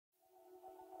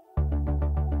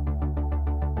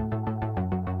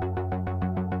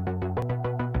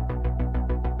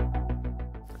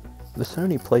The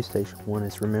Sony PlayStation 1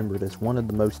 is remembered as one of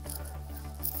the most,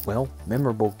 well,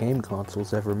 memorable game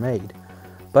consoles ever made.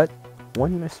 But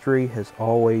one mystery has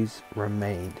always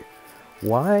remained.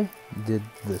 Why did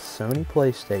the Sony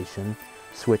PlayStation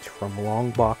switch from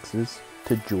long boxes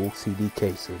to dual CD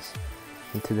cases?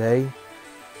 And today,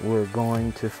 we're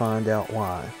going to find out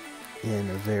why in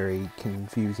a very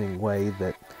confusing way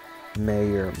that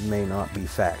may or may not be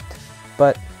fact,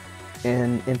 but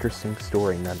an interesting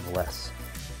story nonetheless.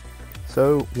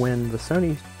 So when the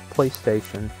Sony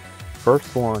PlayStation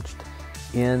first launched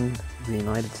in the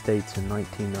United States in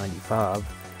 1995,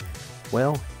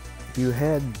 well, you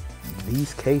had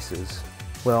these cases.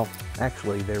 Well,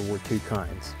 actually there were two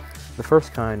kinds. The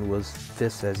first kind was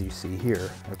this, as you see here,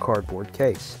 a cardboard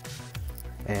case.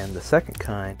 And the second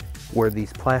kind were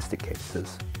these plastic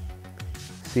cases.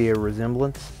 See a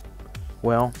resemblance?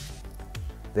 Well,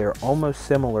 they're almost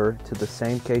similar to the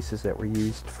same cases that were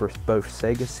used for both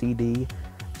Sega CD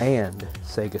and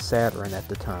Sega Saturn at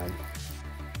the time.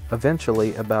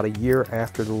 Eventually, about a year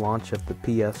after the launch of the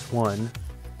PS1,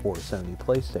 or Sony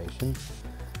PlayStation,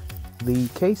 the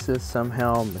cases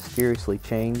somehow mysteriously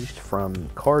changed from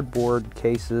cardboard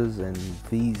cases and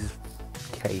these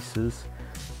cases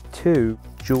to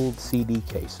jeweled CD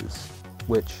cases,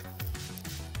 which,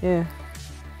 they're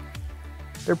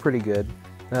pretty good.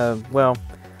 Well,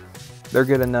 they're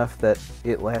good enough that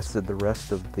it lasted the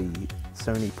rest of the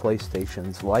Sony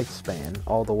PlayStation's lifespan,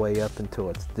 all the way up until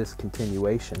its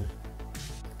discontinuation.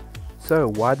 So,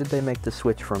 why did they make the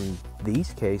switch from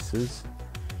these cases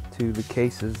to the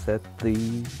cases that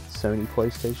the Sony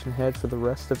PlayStation had for the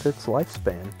rest of its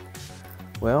lifespan?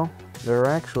 Well, there are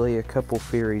actually a couple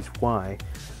theories why.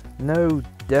 No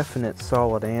definite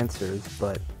solid answers,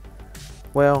 but,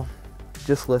 well,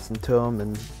 just listen to them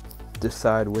and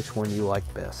decide which one you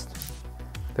like best.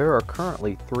 There are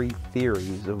currently 3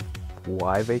 theories of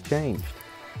why they changed.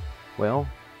 Well,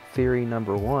 theory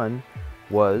number 1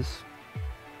 was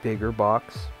bigger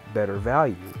box, better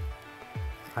value.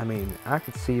 I mean, I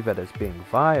could see that as being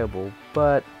viable,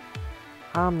 but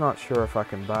I'm not sure if I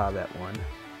can buy that one.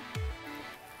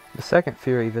 The second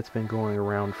theory that's been going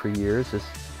around for years is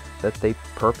that they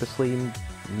purposely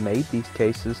made these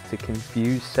cases to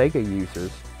confuse Sega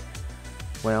users.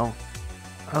 Well,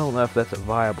 I don't know if that's a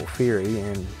viable theory,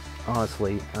 and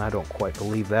honestly, I don't quite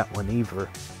believe that one either.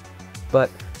 But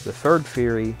the third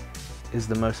theory is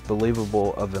the most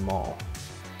believable of them all.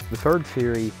 The third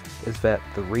theory is that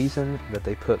the reason that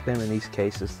they put them in these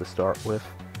cases to start with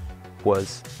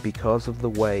was because of the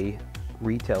way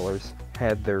retailers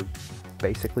had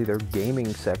basically their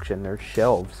gaming section, their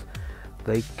shelves.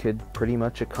 They could pretty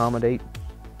much accommodate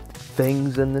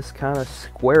things in this kind of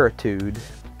squaritude,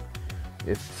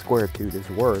 if squaritude is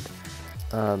a word.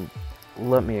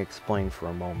 Let me explain for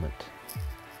a moment.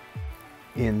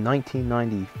 In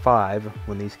 1995,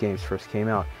 when these games first came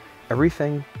out,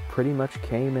 everything pretty much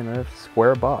came in a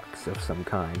square box of some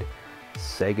kind.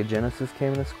 Sega Genesis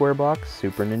came in a square box,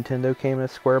 Super Nintendo came in a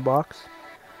square box,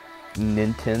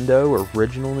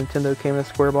 original Nintendo came in a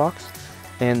square box,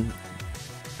 and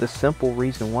the simple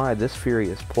reason why this theory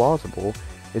is plausible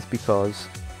is because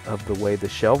of the way the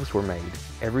shelves were made.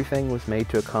 Everything was made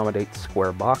to accommodate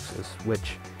square boxes,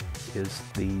 which is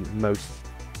the most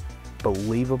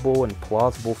believable and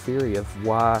plausible theory of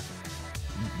why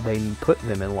they put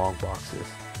them in long boxes.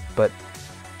 But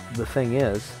the thing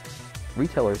is,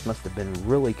 retailers must have been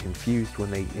really confused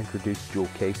when they introduced dual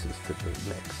cases to the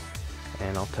mix.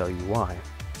 And I'll tell you why.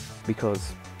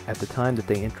 Because at the time that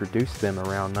they introduced them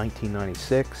around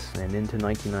 1996 and into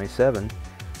 1997,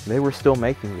 they were still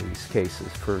making these cases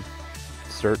for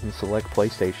certain select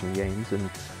PlayStation games, and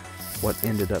what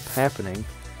ended up happening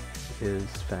is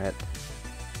that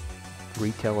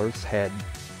retailers had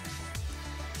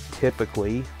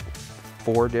typically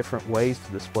 4 different ways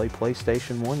to display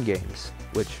PlayStation 1 games,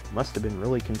 which must have been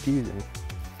really confusing.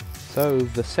 So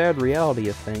the sad reality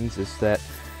of things is that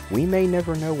we may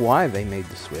never know why they made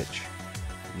the switch.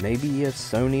 Maybe a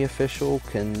Sony official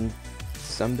can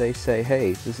someday say,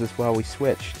 hey, this is why we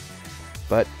switched.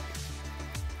 But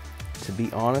to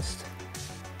be honest,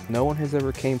 no one has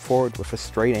ever came forward with a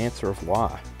straight answer of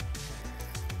why.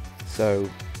 So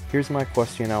here's my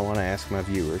question I want to ask my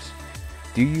viewers.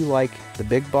 Do you like the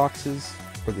big boxes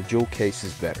or the jewel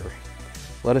cases better?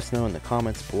 Let us know in the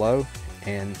comments below,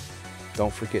 and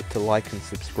don't forget to like and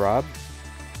subscribe.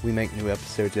 We make new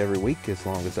episodes every week as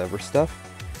long as ever stuff.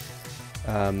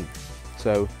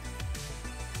 So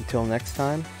until next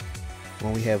time,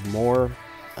 when we have more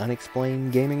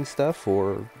unexplained gaming stuff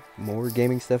or more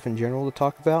gaming stuff in general to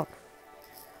talk about,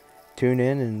 tune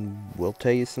in and we'll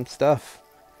tell you some stuff.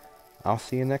 I'll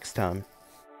see you next time.